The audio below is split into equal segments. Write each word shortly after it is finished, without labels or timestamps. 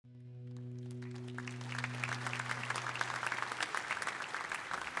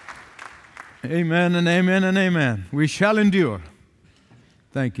Amen and amen and amen. We shall endure.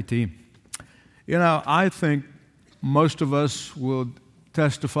 Thank you, team. You know, I think most of us will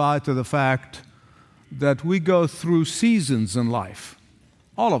testify to the fact that we go through seasons in life.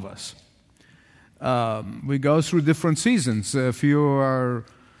 All of us. We go through different seasons. If you are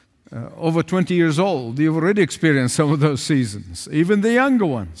over 20 years old, you've already experienced some of those seasons. Even the younger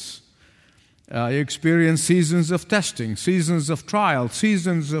ones. You experience seasons of testing, seasons of trial,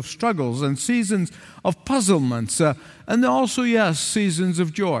 seasons of struggles, and seasons of puzzlements, and also, yes, seasons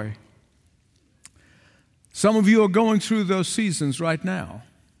of joy. Some of you are going through those seasons right now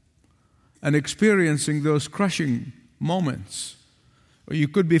and experiencing those crushing moments. Or you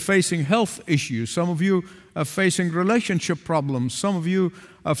could be facing health issues. Some of you are facing relationship problems. Some of you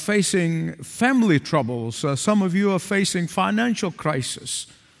are facing family troubles. Some of you are facing financial crisis.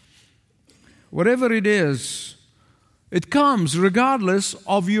 Whatever it is, it comes regardless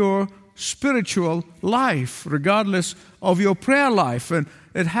of your spiritual life, regardless of your prayer life, and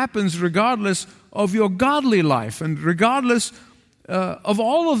it happens regardless of your godly life, and regardless of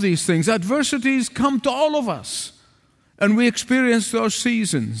all of these things. Adversities come to all of us, and we experience those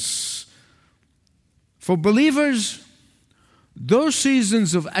seasons. For believers, those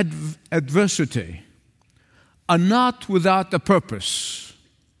seasons of adversity are not without a purpose.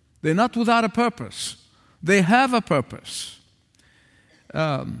 They're not without a purpose. They have a purpose.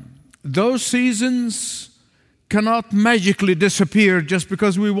 Those seasons cannot magically disappear just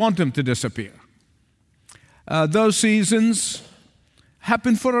because we want them to disappear. Those seasons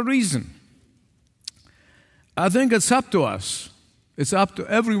happen for a reason. I think it's up to us. It's up to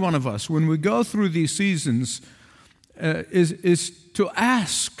every one of us when we go through these seasons is to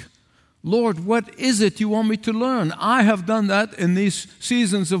ask, Lord, what is it you want me to learn? I have done that in these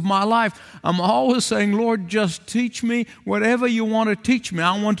seasons of my life. I'm always saying, Lord, just teach me whatever you want to teach me.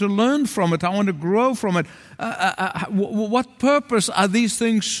 I want to learn from it. I want to grow from it. What purpose are these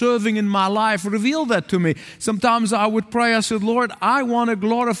things serving in my life? Reveal that to me. Sometimes I would pray, I said, Lord, I want to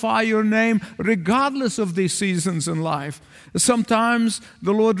glorify your name regardless of these seasons in life. Sometimes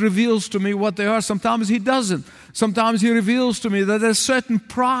the Lord reveals to me what they are. Sometimes He doesn't. Sometimes He reveals to me that there's certain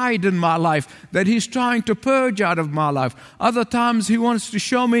pride in my life that He's trying to purge out of my life. Other times He wants to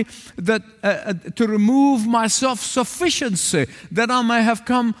show me that to remove my self-sufficiency that I may have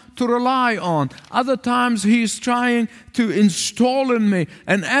come to rely on. Other times He's trying to install in me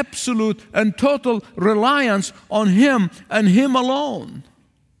an absolute and total reliance on Him and Him alone.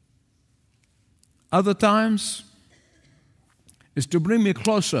 Other times is to bring me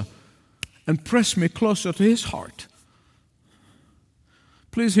closer and press me closer to His heart.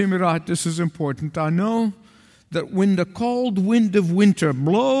 Please hear me right, this is important. I know that when the cold wind of winter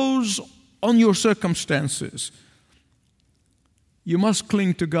blows on your circumstances, you must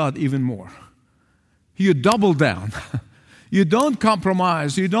cling to God even more. You double down. You don't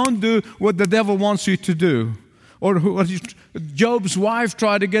compromise. You don't do what the devil wants you to do. Or what Job's wife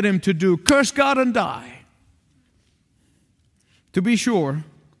tried to get him to do. Curse God and die. To be sure,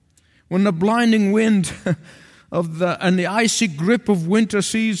 when the blinding wind and the icy grip of winter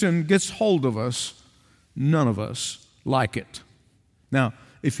season gets hold of us, none of us like it. Now,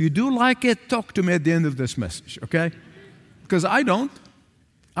 if you do like it, talk to me at the end of this message, okay? Because I don't.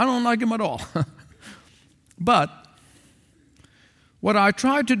 I don't like him at all. But what I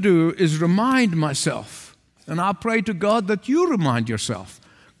try to do is remind myself, and I pray to God that you remind yourself,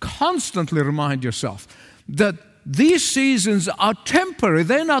 constantly remind yourself, that these seasons are temporary.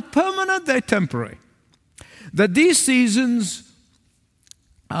 They're not permanent, they're temporary. That these seasons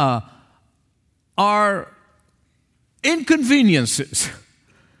are inconveniences.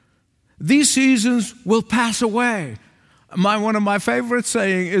 These seasons will pass away. One of my favorite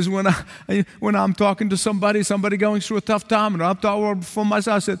saying is when I'm talking to somebody going through a tough time, and I'm talking for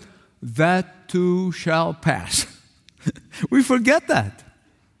myself, I said, that too shall pass. We forget that.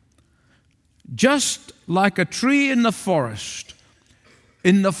 Just like a tree in the forest,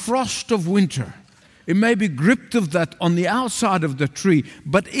 in the frost of winter, it may be gripped of that on the outside of the tree,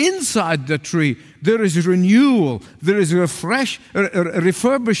 but inside the tree there is renewal, there is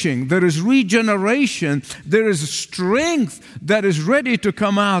refurbishing, there is regeneration, there is strength that is ready to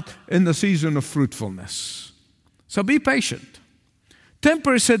come out in the season of fruitfulness. So be patient.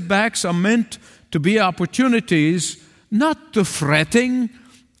 Temporary setbacks are meant to be opportunities, not to fretting,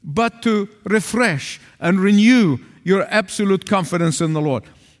 but to refresh and renew your absolute confidence in the Lord.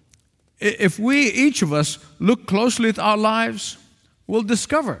 If we, each of us, look closely at our lives, we'll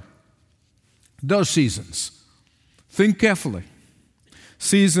discover those seasons. Think carefully.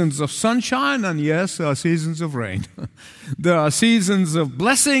 Seasons of sunshine, and yes, there are seasons of rain. There are seasons of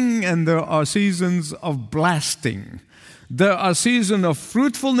blessing, and there are seasons of blasting. There are seasons of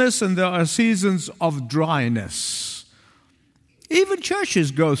fruitfulness, and there are seasons of dryness. Even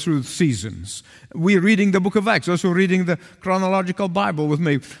churches go through seasons. We're reading the book of Acts, also reading the chronological Bible with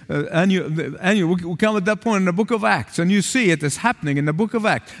me. We come at that point in the book of Acts, and you see it is happening in the book of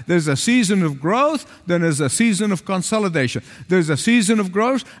Acts. There's a season of growth, then there's a season of consolidation. There's a season of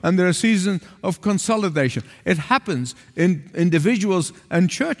growth, and there's a season of consolidation. It happens in individuals and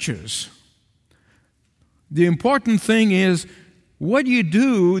churches. The important thing is, what you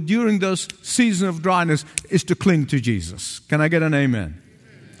do during those seasons of dryness is to cling to Jesus. Can I get an amen?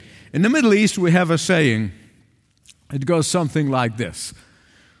 In the Middle East, we have a saying. It goes something like this.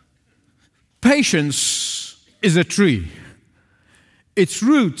 Patience is a tree. Its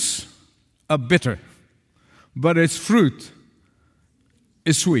roots are bitter, but its fruit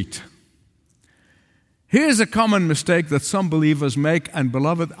is sweet. Here's a common mistake that some believers make, and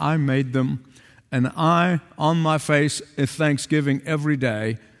beloved, I made them. And I, on my face, is thanksgiving every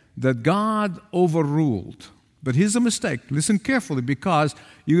day that God overruled. But here's a mistake. Listen carefully, because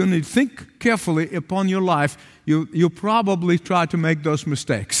you're going to think carefully upon your life. You'll probably try to make those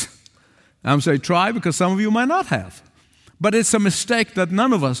mistakes. I'm saying try because some of you might not have. But it's a mistake that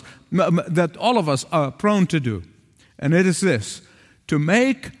that all of us are prone to do. And it is this: to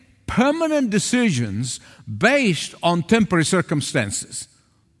make permanent decisions based on temporary circumstances.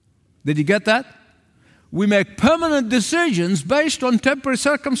 Did you get that? We make permanent decisions based on temporary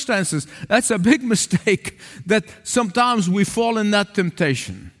circumstances. That's a big mistake that sometimes we fall in that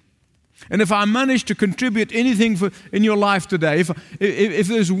temptation. And if I manage to contribute anything in your life today, if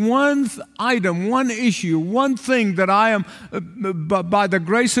there's one item, one issue, one thing that I am, by the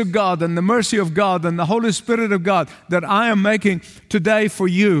grace of God and the mercy of God and the Holy Spirit of God, that I am making today for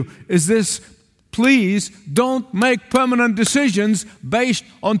you, is this: please don't make permanent decisions based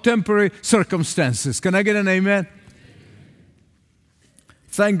on temporary circumstances. Can I get an amen?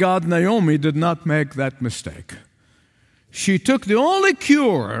 Thank God Naomi did not make that mistake. She took the only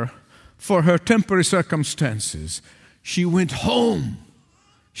cure for her temporary circumstances. She went home.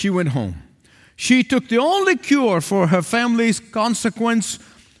 She went home. She took the only cure for her family's consequence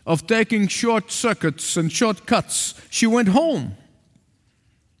of taking short circuits and shortcuts. She went home.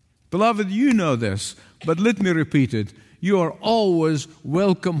 Beloved, you know this, but let me repeat it. You are always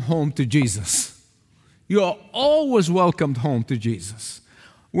welcome home to Jesus. You are always welcomed home to Jesus.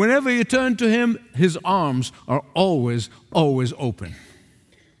 Whenever you turn to Him, His arms are always open.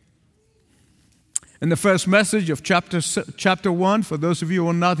 In the first message of chapter 1, for those of you who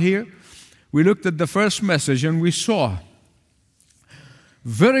are not here, we looked at the first message and we saw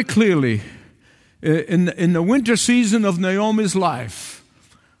very clearly in the winter season of Naomi's life,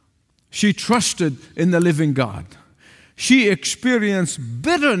 she trusted in the living God. She experienced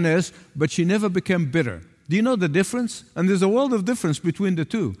bitterness, but she never became bitter. Do you know the difference? And there's a world of difference between the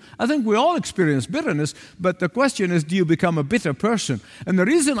two. I think we all experience bitterness, but the question is, do you become a bitter person? And the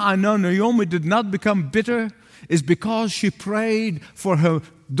reason I know Naomi did not become bitter is because she prayed for her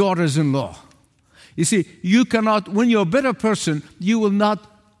daughters-in-law. You see, you cannot, when you're a bitter person, you will not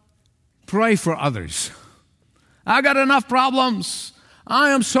pray for others. I got enough problems.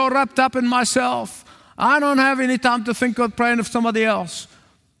 I am so wrapped up in myself. I don't have any time to think of praying for somebody else.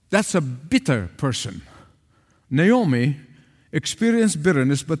 That's a bitter person. Naomi experienced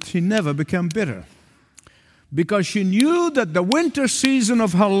bitterness, but she never became bitter. Because she knew that the winter season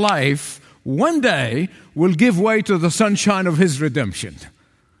of her life one day will give way to the sunshine of His redemption.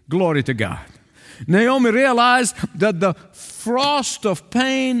 Glory to God. Naomi realized that the frost of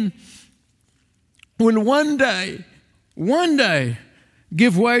pain will one day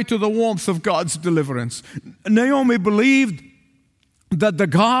give way to the warmth of God's deliverance. Naomi believed that the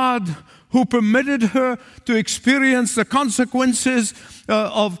God who permitted her to experience the consequences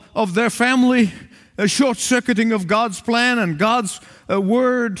of their family, a short-circuiting of God's plan and God's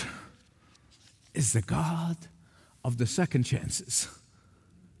word, is the God of the second chances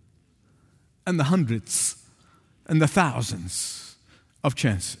and the hundreds and the thousands of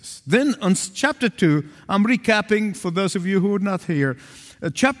chances. Then on chapter 2, I'm recapping for those of you who are not here.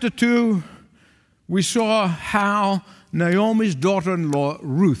 Chapter 2, we saw how Naomi's daughter-in-law,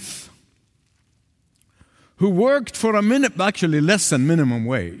 Ruth, who worked for actually less than minimum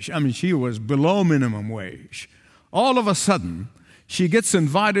wage. I mean, she was below minimum wage. All of a sudden, she gets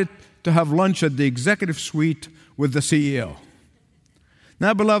invited to have lunch at the executive suite with the CEO.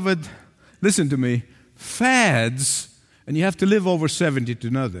 Now, beloved, listen to me. Fads, and you have to live over 70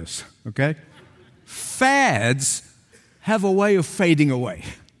 to know this, okay? Fads have a way of fading away.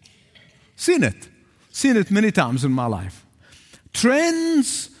 Seen it many times in my life.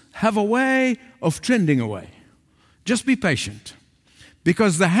 Trends have a way of trending away. Just be patient,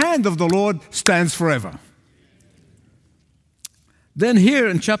 because the hand of the Lord stands forever. Then here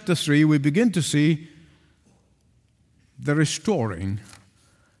in chapter 3, we begin to see the restoring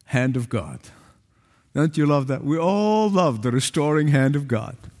hand of God. Don't you love that? We all love the restoring hand of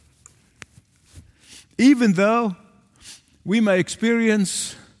God. Even though we may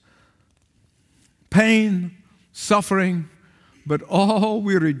experience pain, suffering, but all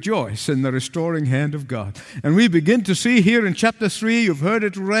we rejoice in the restoring hand of God. And we begin to see here in chapter 3, you've heard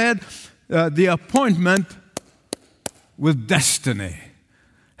it read, the appointment with destiny.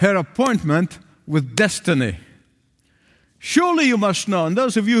 Her appointment with destiny. Surely you must know, and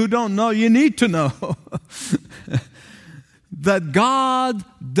those of you who don't know, you need to know, that God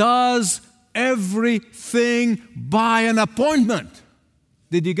does everything by an appointment.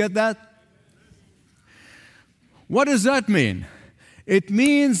 Did you get that? What does that mean? It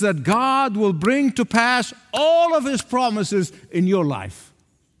means that God will bring to pass all of His promises in your life.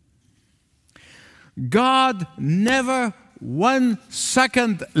 God never 1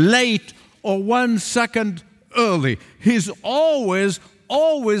 second late or 1 second early. He's always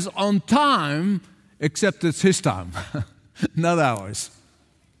on time, except it's His time, not ours.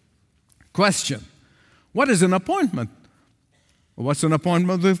 Question: what is an appointment? What's an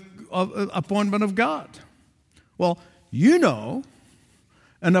appointment of God? Well, you know,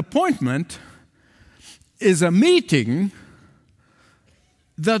 an appointment is a meeting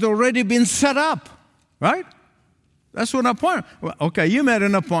that already been set up, right? That's what an appointment. Well, okay, you made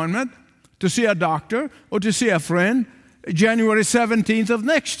an appointment to see a doctor or to see a friend January 17th of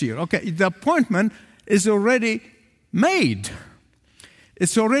next year. Okay, the appointment is already made.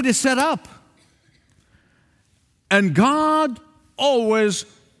 It's already set up. And God always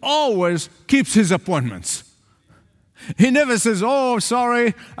keeps His appointments. He never says, oh,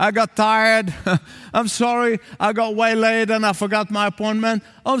 sorry, I got tired. I'm sorry, I got waylaid and I forgot my appointment.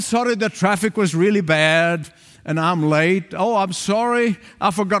 I'm sorry, the traffic was really bad and I'm late. Oh, I'm sorry, I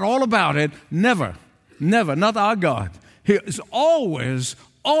forgot all about it. Never, not our God. He is always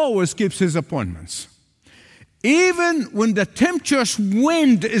keeps His appointments. Even when the tempestuous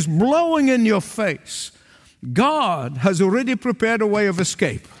wind is blowing in your face, God has already prepared a way of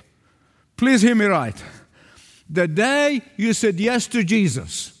escape. Please hear me right. The day you said yes to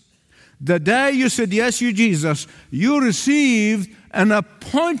Jesus, you received an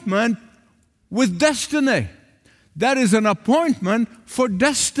appointment with destiny. That is an appointment for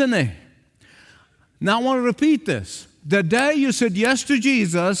destiny. Now I want to repeat this. The day you said yes to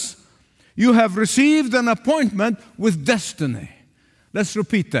Jesus, you have received an appointment with destiny. Let's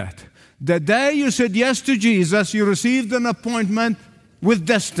repeat that. The day you said yes to Jesus, you received an appointment with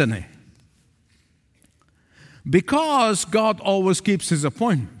destiny. Because God always keeps His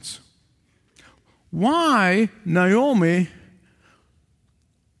appointments. Why Naomi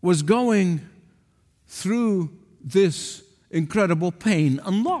was going through this incredible pain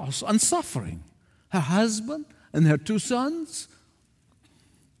and loss and suffering. Her husband and her 2 sons.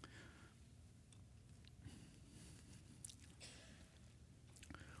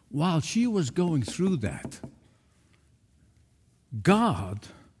 While she was going through that, God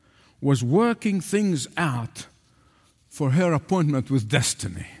was working things out for her appointment with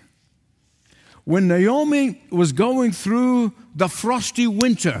destiny. When Naomi was going through the frosty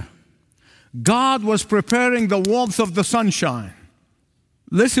winter, God was preparing the warmth of the sunshine.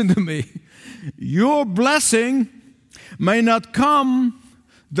 Listen to me. Your blessing may not come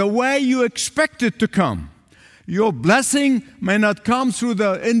the way you expect it to come. Your blessing may not come through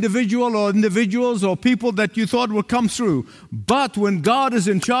the individuals or people that you thought would come through. But when God is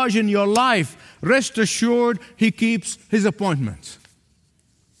in charge in your life, rest assured He keeps His appointments.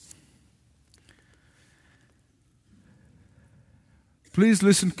 Please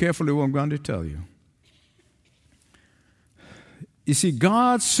listen carefully what I'm going to tell you. You see,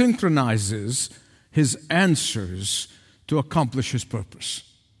 God synchronizes His answers to accomplish His purpose.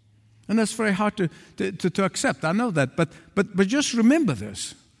 And that's very hard to accept. I know that. But just remember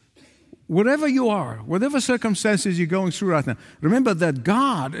this. Wherever you are, whatever circumstances you're going through right now, remember that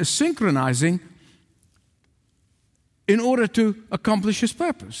God is synchronizing in order to accomplish His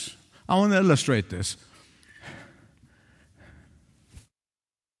purpose. I want to illustrate this.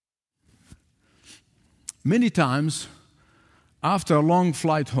 Many times, after a long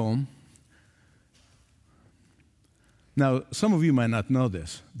flight home, now, some of you might not know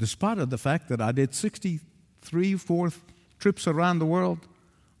this. Despite of the fact that I did 63 trips around the world,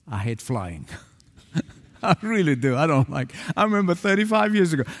 I hate flying. I really do. I don't like. I remember 35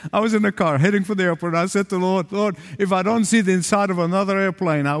 years ago, I was in a car heading for the airport. I said to the Lord, Lord, if I don't see the inside of another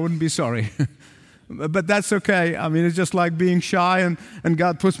airplane, I wouldn't be sorry. But that's okay. I mean, it's just like being shy, and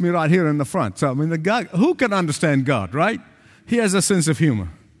God puts me right here in the front. So, I mean, who can understand God, right? He has a sense of humor.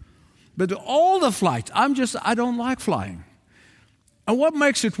 But all the flights, I don't like flying. And what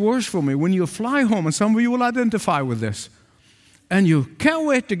makes it worse for me, when you fly home, and some of you will identify with this, and you can't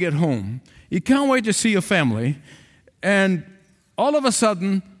wait to get home, you can't wait to see your family, and all of a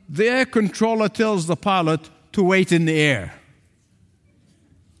sudden, the air controller tells the pilot to wait in the air.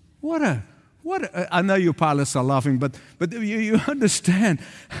 I know you pilots are laughing, but you understand.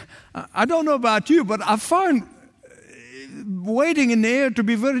 I don't know about you, but I find waiting in the air to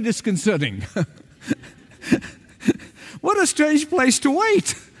be very disconcerting. What a strange place to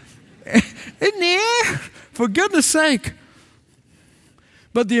wait. In the air, for goodness sake.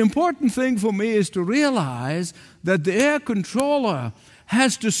 But the important thing for me is to realize that the air controller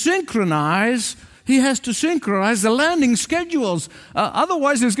has to synchronize. He has to synchronize the landing schedules.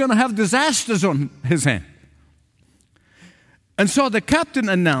 Otherwise, he's going to have disasters on his hand. And so the captain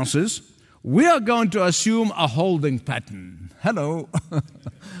announces, we are going to assume a holding pattern. Hello.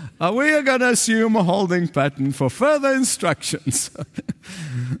 We are going to assume a holding pattern for further instructions.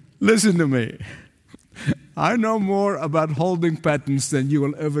 Listen to me. I know more about holding patterns than you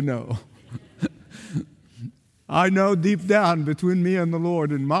will ever know. I know deep down between me and the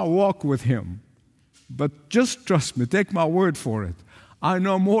Lord in my walk with Him. But just trust me, take my word for it. I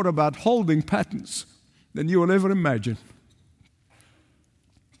know more about holding patterns than you will ever imagine.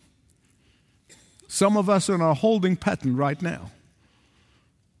 Some of us are in a holding pattern right now.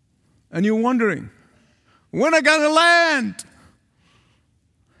 And you're wondering, when am I going to land?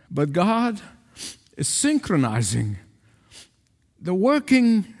 But God is synchronizing the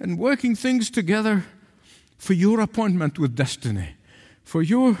working things together for your appointment with destiny, for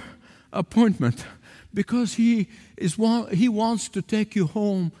your appointment, because He wants to take you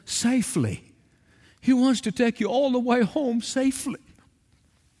home safely. He wants to take you all the way home safely.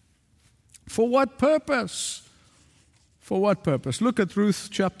 For what purpose? For what purpose? Look at Ruth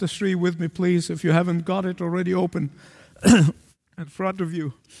chapter 3 with me, please, if you haven't got it already open in front of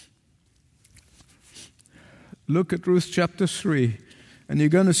you. Look at Ruth chapter 3, and you're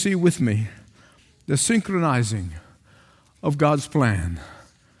going to see with me the synchronizing of God's plan.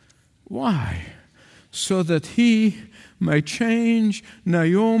 Why? So that He may change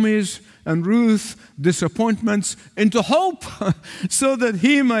Naomi's and Ruth's disappointments into hope, so that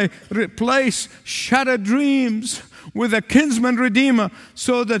He may replace shattered dreams with a kinsman redeemer,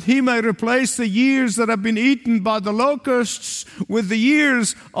 so that He may replace the years that have been eaten by the locusts with the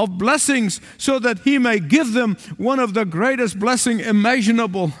years of blessings, so that He may give them one of the greatest blessings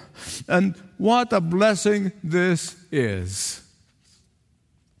imaginable. And what a blessing this is.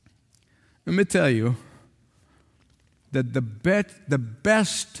 Let me tell you that the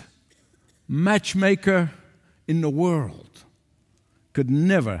best matchmaker in the world could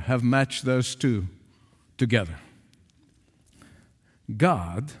never have matched those two together.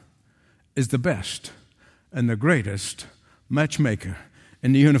 God is the best and the greatest matchmaker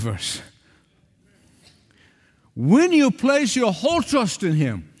in the universe. When you place your whole trust in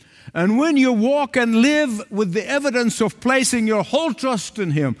Him, and when you walk and live with the evidence of placing your whole trust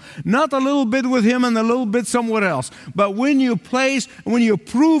in Him, not a little bit with Him and a little bit somewhere else, but when you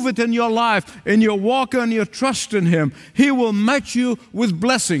prove it in your life, and you walk and you trust in Him, He will match you with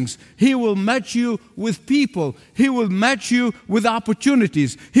blessings. He will match you with people. He will match you with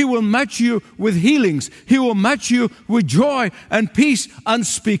opportunities. He will match you with healings. He will match you with joy and peace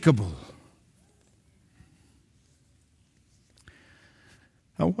unspeakable.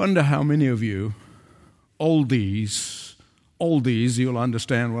 I wonder how many of you, oldies, you'll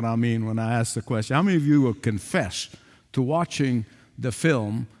understand what I mean when I ask the question. How many of you will confess to watching the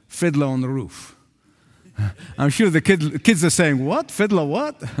film Fiddler on the Roof? I'm sure the kids are saying, what? Fiddler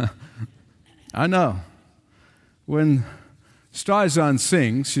what? I know. When Streisand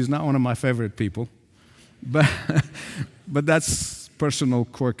sings, she's not one of my favorite people, but that's personal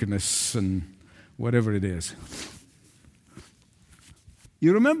quirkiness and whatever it is.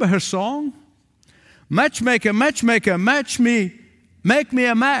 You remember her song? Matchmaker, matchmaker, match me, make me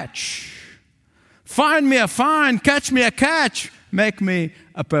a match. Find me a find, catch me a catch, make me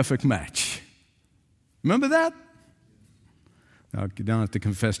a perfect match. Remember that? No, you don't have to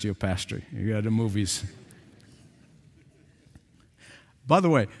confess to your pastor. You got the movies. By the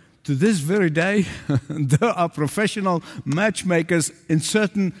way, to this very day, there are professional matchmakers in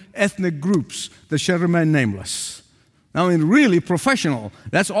certain ethnic groups that shall remain nameless. I mean, really professional.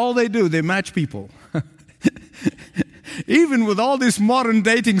 That's all they do. They match people. Even with all these modern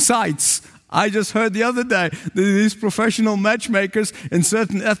dating sites, I just heard the other day that these professional matchmakers in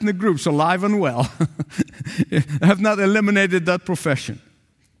certain ethnic groups, alive and well, have not eliminated that profession.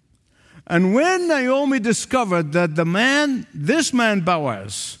 And when Naomi discovered that this man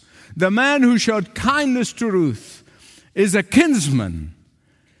Boaz, the man who showed kindness to Ruth, is a kinsman,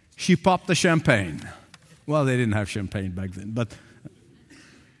 she popped the champagne. Well, they didn't have champagne back then,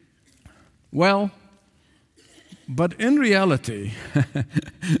 but in reality,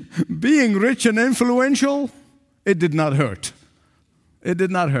 being rich and influential, it did not hurt. It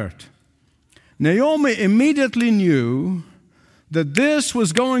did not hurt. Naomi immediately knew that this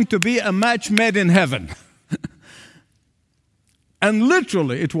was going to be a match made in heaven. And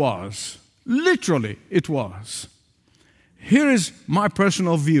literally it was. Literally it was. Here is my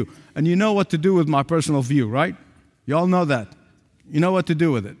personal view. And you know what to do with my personal view, right? You all know that. You know what to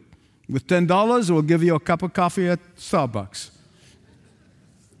do with it. With $10, we'll give you a cup of coffee at Starbucks.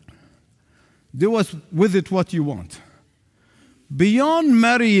 Do with it what you want. Beyond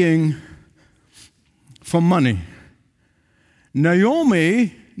marrying for money,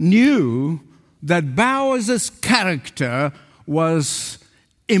 Naomi knew that Boaz's character was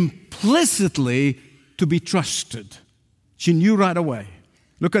implicitly to be trusted. She knew right away.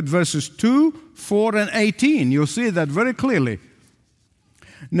 Look at verses 2, 4, and 18. You'll see that very clearly.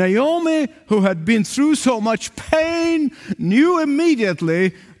 Naomi, who had been through so much pain, knew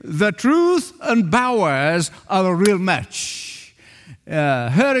immediately that Ruth and Boaz are a real match.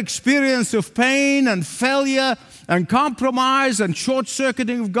 Her experience of pain and failure and compromise and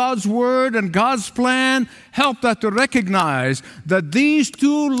short-circuiting of God's word and God's plan helped her to recognize that these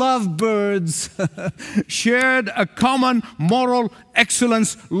two lovebirds shared a common moral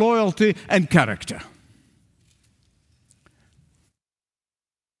excellence, loyalty, and character.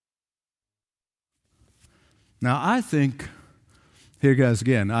 Now, I think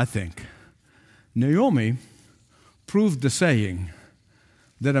Naomi proved the saying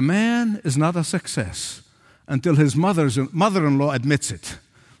that a man is not a success until his mother-in-law admits it.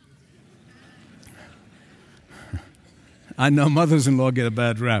 I know mothers-in-law get a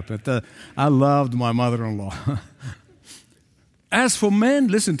bad rap, but I loved my mother-in-law. As for men,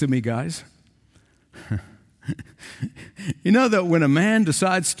 listen to me, guys. You know that when a man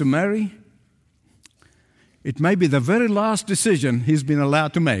decides to marry, it may be the very last decision he's been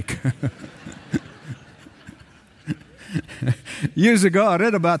allowed to make. Years ago, I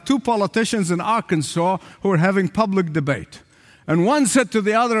read about two politicians in Arkansas who were having public debate. And one said to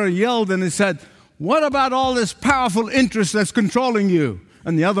the other and yelled, and he said, "What about all this powerful interest that's controlling you?"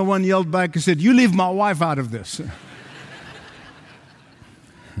 And the other one yelled back and said, "You leave my wife out of this."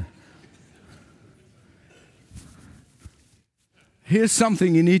 Here's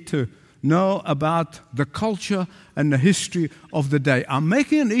something you need to know about the culture and the history of the day. I'm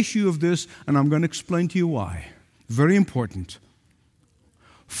making an issue of this, and I'm going to explain to you why. Very important.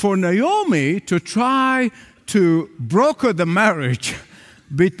 For Naomi to try to broker the marriage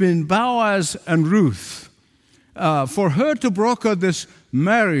between Boaz and Ruth, for her to broker this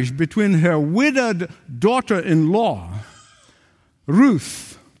marriage between her widowed daughter-in-law,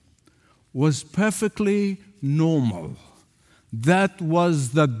 Ruth, was perfectly normal. That was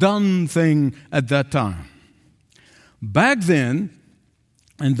the done thing at that time. Back then,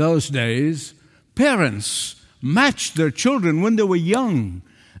 in those days, parents matched their children when they were young.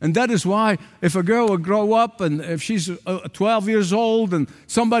 And that is why if a girl would grow up and if she's 12 years old and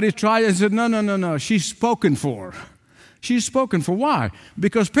somebody tried and said, no, she's spoken for. She's spoken for. Why?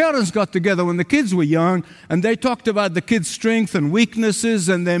 Because parents got together when the kids were young and they talked about the kids' strengths and weaknesses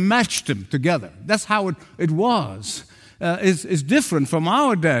and they matched them together. That's how it was. Is different from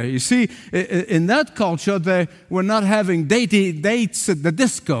our day. You see, in that culture, they were not having dates at the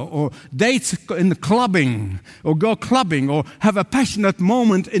disco or dates in the clubbing or go clubbing or have a passionate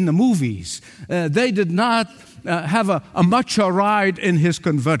moment in the movies. They did not have a macho ride in his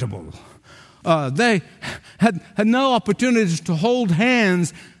convertible. They had no opportunities to hold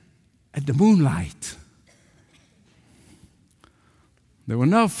hands at the moonlight. There were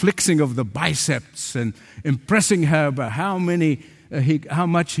no flexing of the biceps and impressing her about how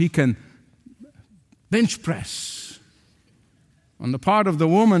much he can bench press. On the part of the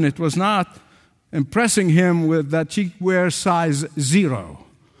woman, it was not impressing him with that she wears size 0.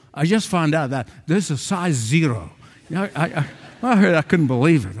 I just found out that there's a size 0. I heard, I couldn't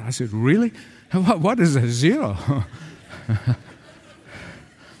believe it. I said, really? What is a 0?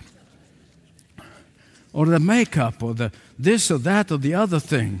 Or the makeup, or the this or that or the other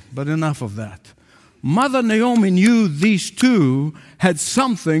thing. But enough of that. Mother Naomi knew these two had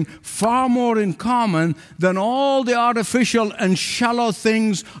something far more in common than all the artificial and shallow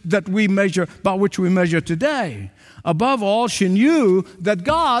things that we measure, by which we measure today. Above all, she knew that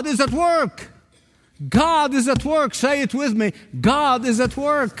God is at work. God is at work. Say it with me. God is at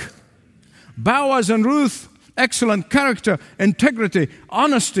work. Boaz and Ruth, excellent character, integrity,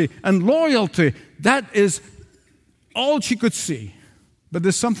 honesty, and loyalty. That is all she could see. But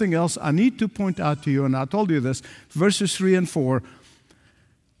there's something else I need to point out to you, and I told you this, verses 3 and 4.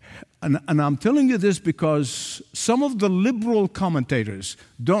 And I'm telling you this because some of the liberal commentators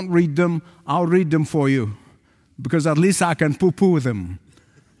don't read them. I'll read them for you, because at least I can poo-poo them,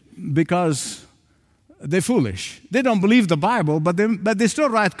 because they're foolish. They don't believe the Bible, but they still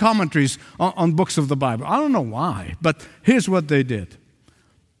write commentaries on books of the Bible. I don't know why, but here's what they did.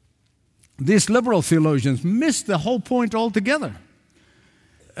 These liberal theologians missed the whole point altogether.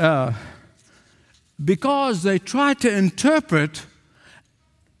 Because they try to interpret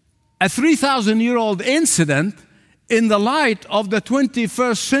a 3,000-year-old incident in the light of the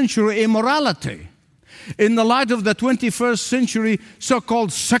 21st century immorality, in the light of the 21st century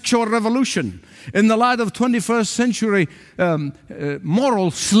so-called sexual revolution, in the light of 21st century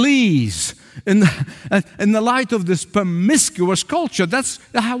moral sleaze, in the light of this promiscuous culture. That's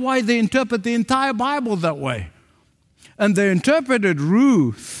why they interpret the entire Bible that way. And they interpreted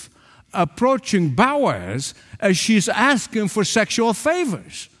Ruth approaching Boaz as she's asking for sexual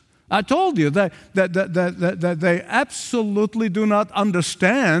favors. I told you that they absolutely do not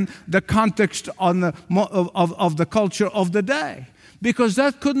understand the context of the culture of the day, because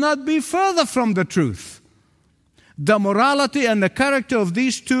that could not be further from the truth. The morality and the character of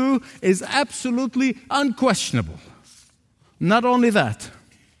these two is absolutely unquestionable. Not only that,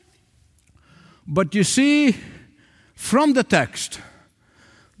 but you see from the text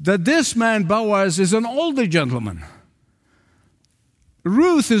that this man Boaz is an older gentleman.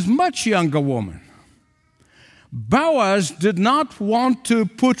 Ruth is a much younger woman. Boaz did not want to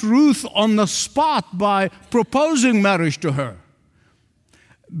put Ruth on the spot by proposing marriage to her,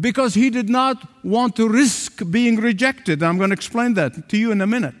 because he did not want to risk being rejected. I'm going to explain that to you in a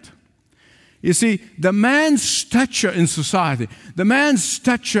minute. You see, the man's stature in society, the man's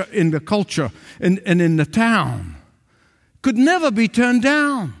stature in the culture and in the town could never be turned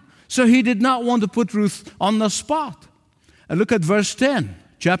down. So he did not want to put Ruth on the spot. And look at verse 10,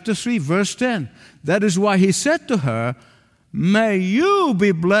 chapter 3, verse 10. That is why he said to her, "May you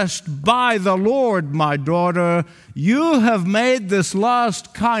be blessed by the Lord, my daughter. You have made this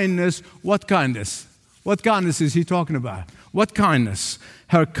last kindness." What kindness? What kindness is he talking about? What kindness?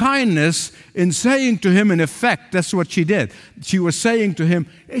 Her kindness in saying to him, in effect, that's what she did. She was saying to him,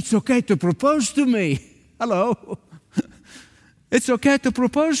 "It's okay to propose to me." Hello? It's okay to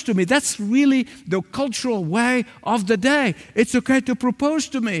propose to me. That's really the cultural way of the day. It's okay to propose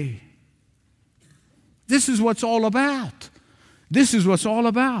to me. This is what's all about. This is what's all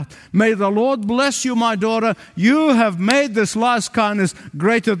about. May the Lord bless you, my daughter. You have made this last kindness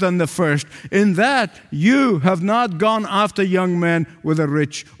greater than the first, in that you have not gone after young men, whether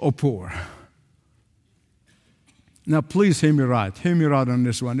rich or poor. Now, please hear me right. Hear me right on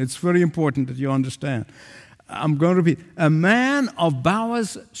this one. It's very important that you understand. I'm going to repeat. A man of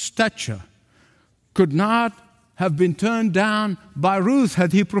Boaz's stature could not have been turned down by Ruth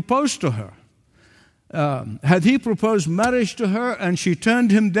had he proposed to her. Had he proposed marriage to her and she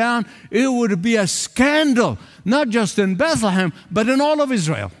turned him down, it would be a scandal, not just in Bethlehem, but in all of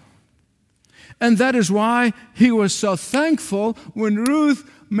Israel. And that is why he was so thankful when Ruth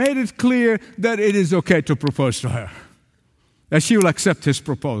made it clear that it is okay to propose to her, that she will accept his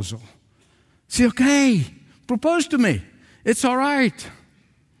proposal. Say, "Okay, propose to me. It's all right."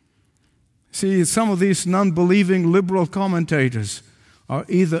 See, some of these non-believing liberal commentators are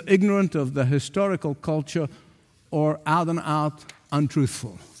either ignorant of the historical culture or out and out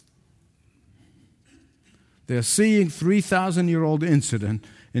untruthful. They're seeing 3,000-year-old incident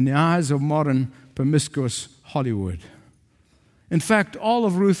in the eyes of modern promiscuous Hollywood. In fact, all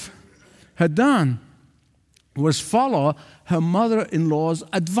of Ruth had done was follow her mother-in-law's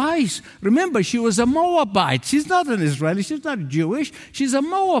advice. Remember, she was a Moabite. She's not an Israeli. She's not Jewish. She's a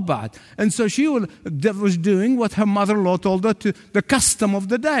Moabite. And so she was doing what her mother-in-law told her to, the custom of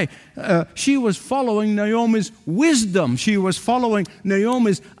the day. She was following Naomi's wisdom. She was following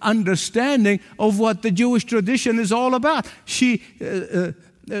Naomi's understanding of what the Jewish tradition is all about. She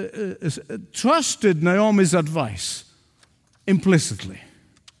trusted Naomi's advice implicitly.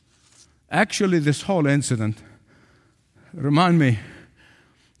 Actually, this whole incident reminds me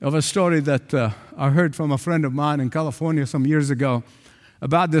of a story that I heard from a friend of mine in California some years ago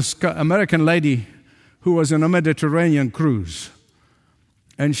about this American lady who was on a Mediterranean cruise.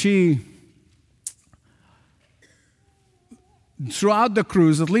 And she, throughout the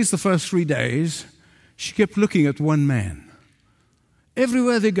cruise, at least the first 3 days, she kept looking at one man.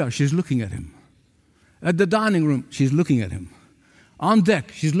 Everywhere they go, she's looking at him. At the dining room, she's looking at him. On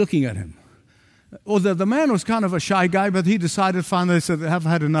deck, she's looking at him. Although the man was kind of a shy guy, but he decided finally, he said, I've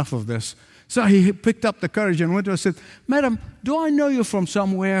had enough of this. So he picked up the courage and went to her and said, Madam, do I know you from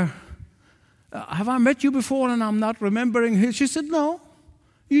somewhere? Have I met you before and I'm not remembering? She said, no,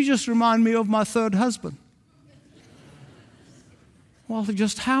 you just remind me of my third husband. Well,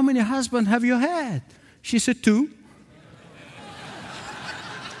 just how many husbands have you had? She said, 2.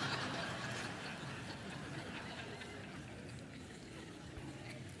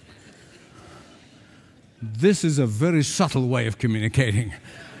 This is a very subtle way of communicating.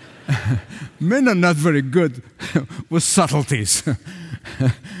 Men are not very good with subtleties.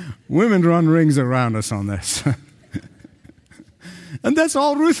 Women run rings around us on this. And that's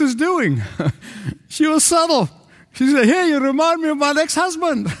all Ruth is doing. She was subtle. She said, hey, you remind me of my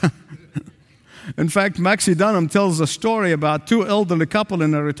ex-husband. In fact, Maxie Dunham tells a story about 2 elderly couple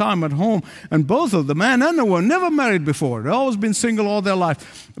in a retirement home, and both of the man and the woman never married before. They've always been single all their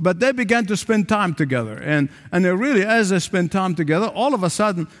life. But they began to spend time together. And they really, as they spend time together, all of a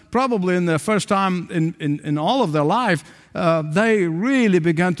sudden, probably in their first time in all of their life, they really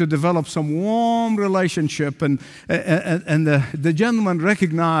began to develop some warm relationship, and the gentleman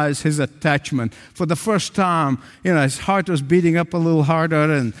recognized his attachment for the first time. You know, his heart was beating up a little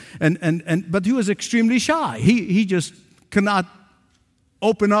harder, but he was extremely shy. He just cannot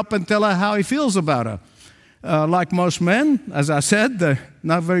open up and tell her how he feels about her. Like most men, as I said, they're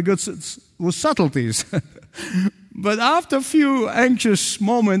not very good with subtleties. But after a few anxious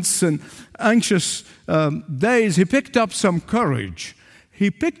moments and anxious days, he picked up some courage. He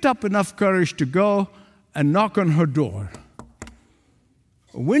picked up enough courage to go and knock on her door.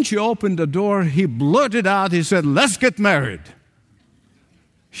 When she opened the door, he blurted out, he said, let's get married.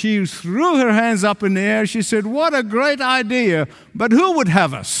 She threw her hands up in the air. She said, what a great idea, but who would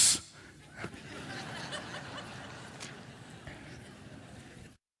have us?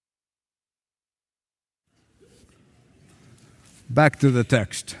 Back to the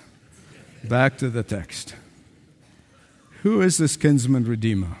text. Back to the text. Who is this kinsman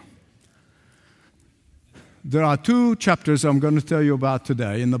redeemer? There are 2 chapters I'm going to tell you about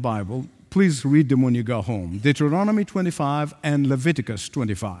today in the Bible. Please read them when you go home. Deuteronomy 25 and Leviticus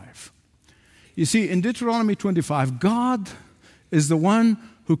 25. You see, in Deuteronomy 25, God is the one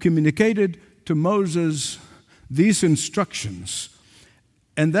who communicated to Moses these instructions.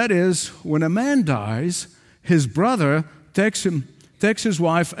 And that is, when a man dies, his brother takes his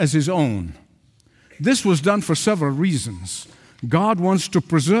wife as his own. This was done for several reasons. God wants to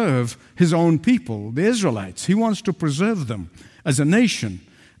preserve his own people, the Israelites. He wants to preserve them as a nation.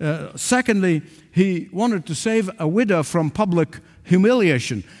 Secondly, he wanted to save a widow from public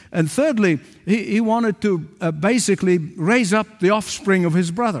humiliation. And thirdly, he wanted to basically raise up the offspring of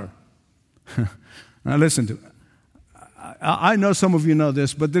his brother. Now listen to I know some of you know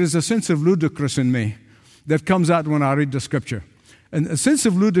this, but there is a sense of ludicrous in me that comes out when I read the scripture. And a sense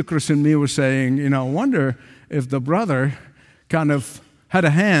of ludicrous in me was saying, I wonder if the brother kind of had a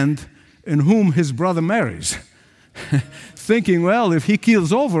hand in whom his brother marries. Thinking, well, if he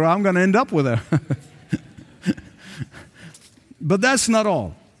keels over, I'm going to end up with her. But that's not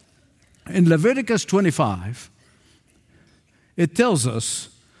all. In Leviticus 25, it tells us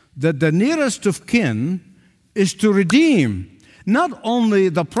that the nearest of kin is to redeem not only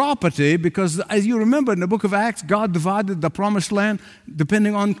the property, because as you remember in the book of Acts, God divided the promised land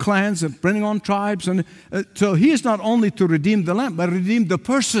depending on clans, depending on tribes. And so he is not only to redeem the land, but redeem the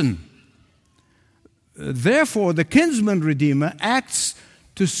person. Therefore, the kinsman redeemer acts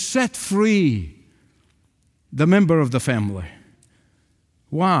to set free the member of the family.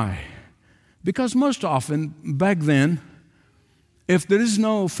 Why? Because most often, back then, if there is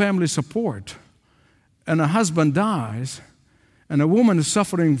no family support and a husband dies, and a woman is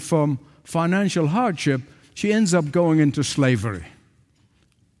suffering from financial hardship, she ends up going into slavery.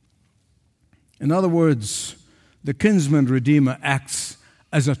 In other words, the kinsman redeemer acts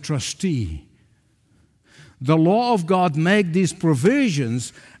as a trustee. The law of God made these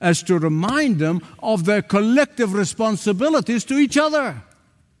provisions as to remind them of their collective responsibilities to each other.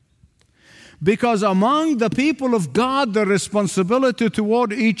 Because among the people of God, the responsibility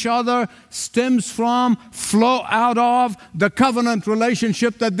toward each other stems from, flow out of the covenant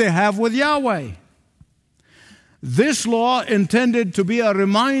relationship that they have with Yahweh. This law intended to be a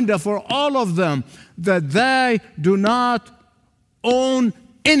reminder for all of them that they do not own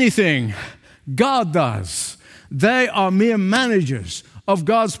anything God does. They are mere managers of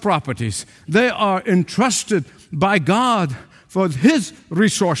God's properties. They are entrusted by God for His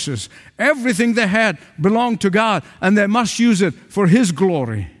resources. Everything they had belonged to God, and they must use it for His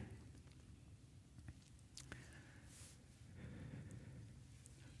glory.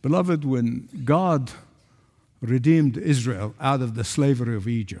 Beloved, when God redeemed Israel out of the slavery of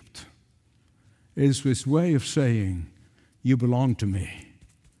Egypt, it is His way of saying, you belong to me.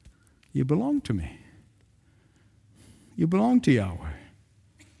 You belong to me. You belong to Yahweh.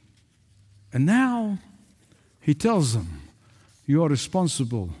 And now He tells them, you are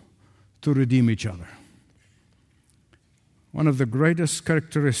responsible to redeem each other. One of the greatest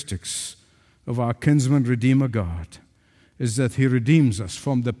characteristics of our kinsman redeemer God is that He redeems us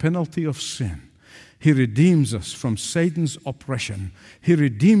from the penalty of sin. He redeems us from Satan's oppression. He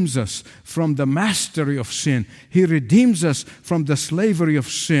redeems us from the mastery of sin. He redeems us from the slavery of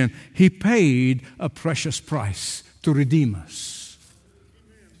sin. He paid a precious price to redeem us,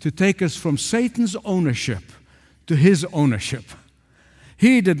 to take us from Satan's ownership to His ownership.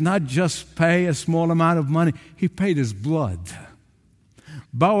 He did not just pay a small amount of money, He paid His blood.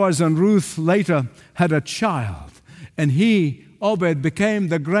 Boaz and Ruth later had a child, and he, Obed, became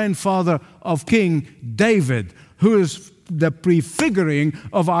the grandfather of King David, who is the prefiguring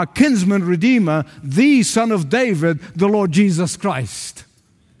of our kinsman redeemer, the Son of David, the Lord Jesus Christ.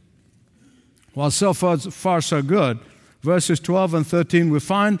 Well, so far so good. Verses 12 and 13, we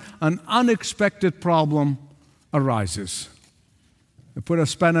find an unexpected problem arises. They put a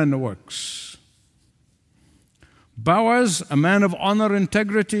spanner in the works. Boaz, a man of honor and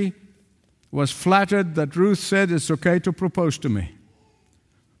integrity, was flattered that Ruth said, it's okay to propose to me.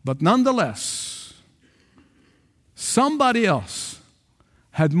 But nonetheless, somebody else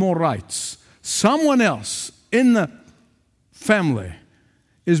had more rights. Someone else in the family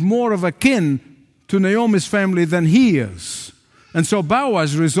is more of a kin to Naomi's family than he is. And so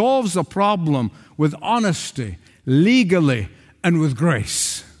Boaz resolves the problem with honesty, legally, and with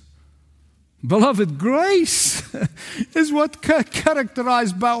grace. Beloved, grace is what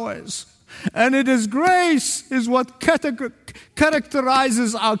characterized Boaz. And it is grace is what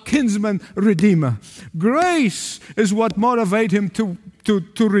characterizes our kinsman redeemer. Grace is what motivates him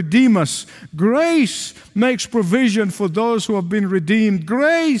to redeem us. Grace makes provision for those who have been redeemed.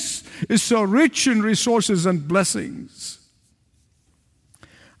 Grace is so rich in resources and blessings.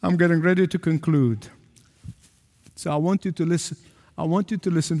 I'm getting ready to conclude. So I want you to listen. I want you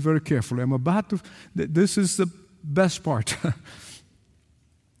to listen very carefully. This is the best part.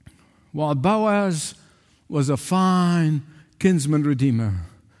 While Boaz was a fine kinsman redeemer,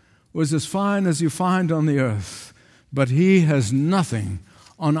 was as fine as you find on the earth, but he has nothing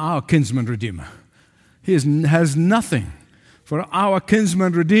on our kinsman redeemer. He has nothing. For our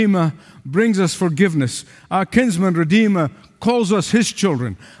kinsman redeemer brings us forgiveness. Our kinsman redeemer calls us his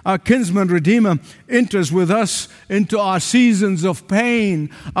children. Our kinsman redeemer enters with us into our seasons of pain.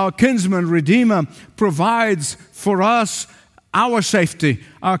 Our kinsman redeemer provides for us our safety.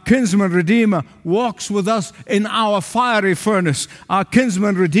 Our kinsman redeemer walks with us in our fiery furnace. Our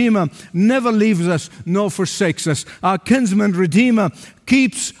kinsman redeemer never leaves us nor forsakes us. Our kinsman redeemer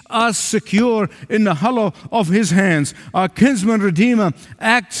keeps us secure in the hollow of his hands. Our kinsman redeemer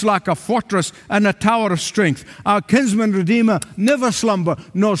acts like a fortress and a tower of strength. Our kinsman redeemer never slumber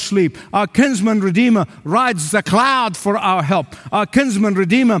nor sleep. Our kinsman redeemer rides the cloud for our help. Our kinsman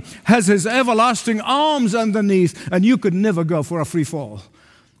redeemer has his everlasting arms underneath, and you could never go for a free fall.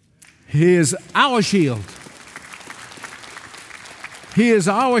 He is our shield. He is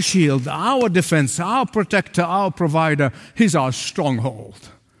our shield, our defense, our protector, our provider. He's our stronghold.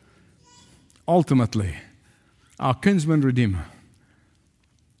 Ultimately, our kinsman redeemer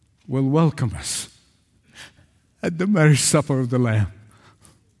will welcome us at the marriage supper of the Lamb.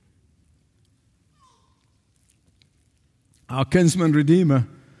 Our kinsman redeemer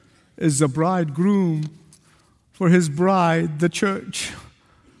is the bridegroom for his bride, the church.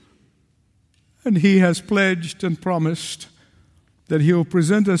 And he has pledged and promised that he will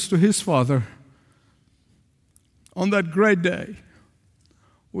present us to his Father on that great day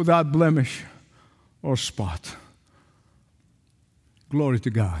without blemish or spot. Glory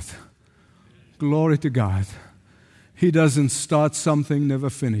to God. Glory to God. He doesn't start something, never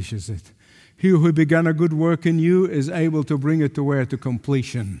finishes it. He who began a good work in you is able to bring it to where? To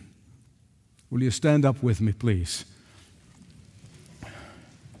completion. Will you stand up with me, please?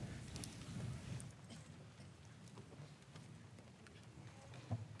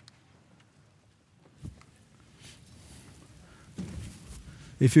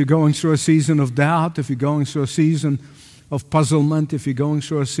 If you're going through a season of doubt, if you're going through a season of puzzlement, if you're going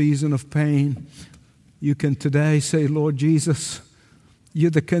through a season of pain, you can today say, Lord Jesus,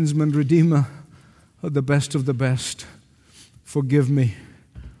 you're the kinsman redeemer of the best of the best. Forgive me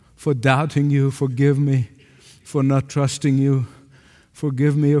for doubting you. Forgive me for not trusting you.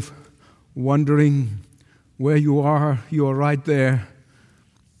 Forgive me of wondering where you are. You are right there.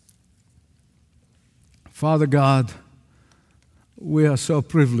 Father God, we are so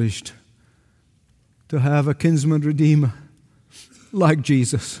privileged to have a kinsman redeemer like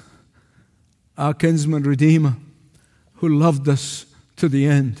Jesus, our kinsman redeemer who loved us to the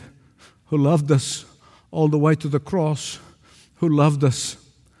end, who loved us all the way to the cross, who loved us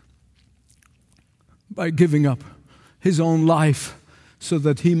by giving up his own life so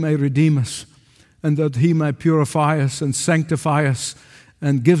that he may redeem us and that he may purify us and sanctify us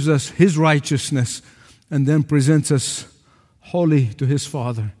and gives us his righteousness and then presents us holy to his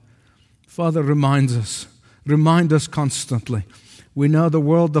Father. Father, remind us constantly. We know the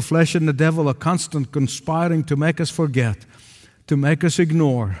world, the flesh, and the devil are constant conspiring to make us forget, to make us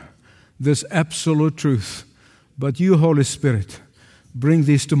ignore this absolute truth. But you, Holy Spirit, bring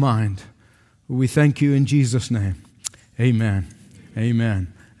these to mind. We thank you in Jesus' name. Amen.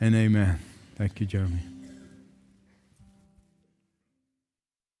 Amen and amen. Thank you, Jeremy.